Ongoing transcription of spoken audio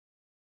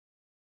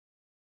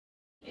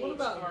What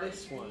about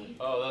this one?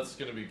 Oh, that's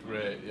gonna be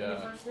great.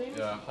 Yeah,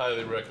 yeah,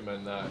 highly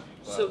recommend that.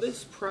 So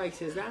this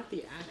price, is that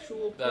the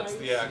actual price? That's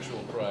the actual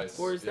price.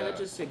 Or is that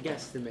just a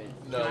guesstimate?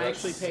 No, Can I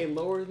actually pay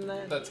lower than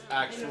that? That's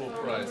actual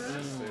price.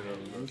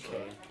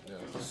 Okay. Yeah.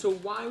 So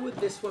why would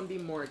this one be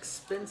more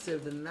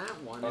expensive than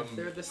that one if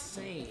they're the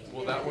same?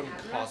 Well, that one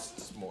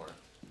costs more.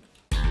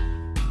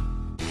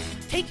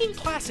 Taking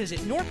classes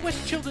at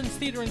Northwest Children's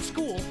Theater and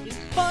School is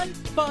fun,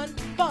 fun,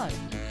 fun.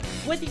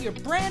 Whether you're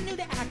brand new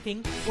to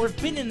acting or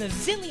have been in a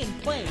zillion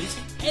plays,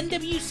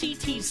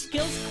 NWCT's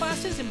skills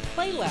classes and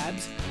play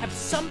labs have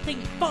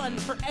something fun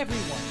for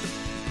everyone.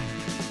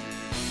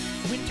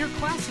 Winter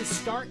classes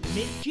start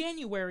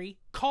mid-January.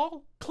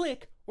 Call,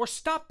 click, or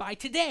stop by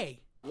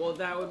today. Well,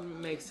 that would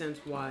make sense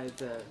why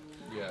the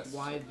Yes.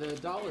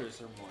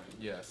 dollars are more.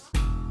 Yes.